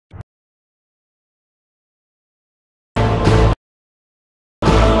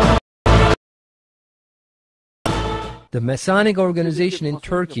The Masonic organization in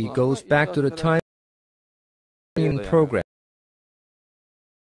Turkey goes back to the time of the program.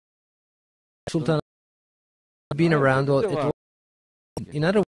 Sultan has been around all. In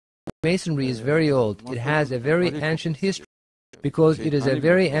other words, Masonry is very old. It has a very ancient history because it is a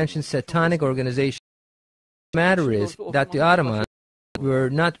very ancient satanic organization. The matter is that the Ottomans were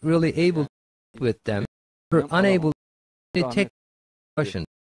not really able to deal with them. They were unable to take precaution.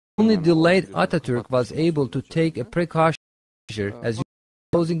 Only the late Ataturk was able to take a precaution measure as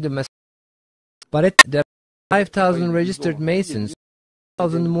opposing the Masons. But there are 5,000 registered Masons,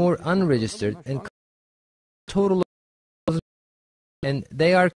 1,000 more unregistered, and total of 1,000, and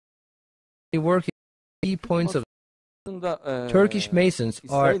they are working at key points of Turkish Masons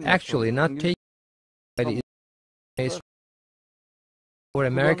are actually not taken by the Masonry or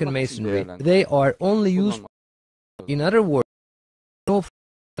American Masonry. They are only used. In other words, no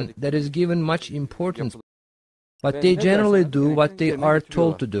that is given much importance, but they generally do what they are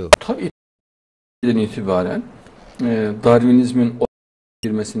told to do. itibaren Darwinizmin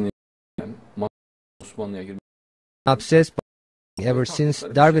girmesini Osmanlı'ya girmesini Obsessed by ever since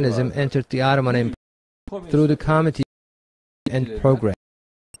Darwinism entered the Ottoman Empire through the committee and program.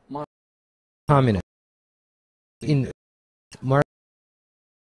 Communist. In Marx,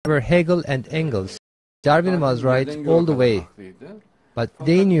 Hegel and Engels, Darwin was right all the way, but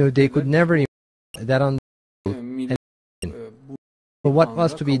they knew they could never that on the for what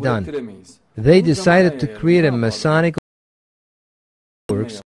was to be done. They decided to create a Masonic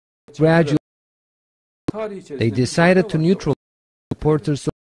works gradually. They decided to neutralize supporters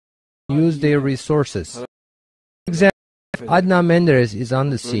and use their resources. For example, if Adnan Menderes is on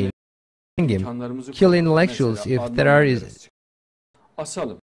the scene, hang him, kill intellectuals if there are.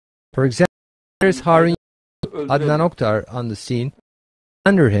 For example, there is Harun Adnan Oktar on the scene,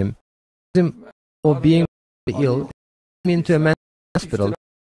 under him of being ill, into a mental hospital,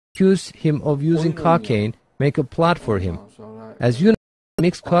 accuse him of using cocaine, make a plot for him. As you know,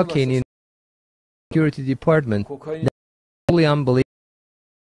 mixed cocaine in the security department, that's totally unbelievable.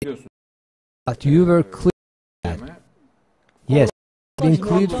 But you were clear that. Yes, been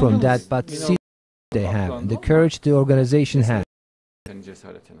cleared from that, but see they have, the courage the organization has.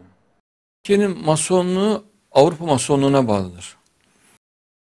 Türkiye'nin masonluğu Avrupa masonluğuna bağlıdır.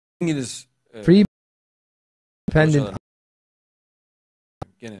 İngiliz Free independent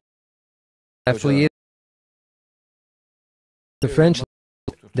affiliated the French.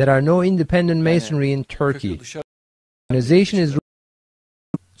 There are no independent masonry in Turkey. The organization is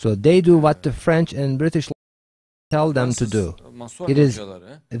so they do what the French and British tell them to do. It is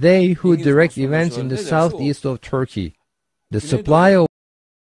they who direct events in the southeast of Turkey. The supply of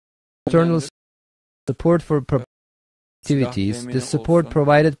external support for activities, the support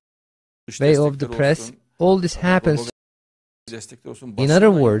provided by of the press, all this happens. In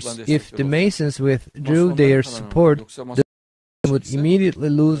other words, if the Masons withdrew their support, the would immediately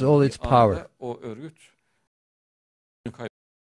lose all its power.